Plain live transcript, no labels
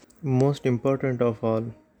Most important of all,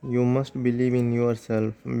 you must believe in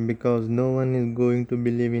yourself because no one is going to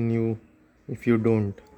believe in you if you don't.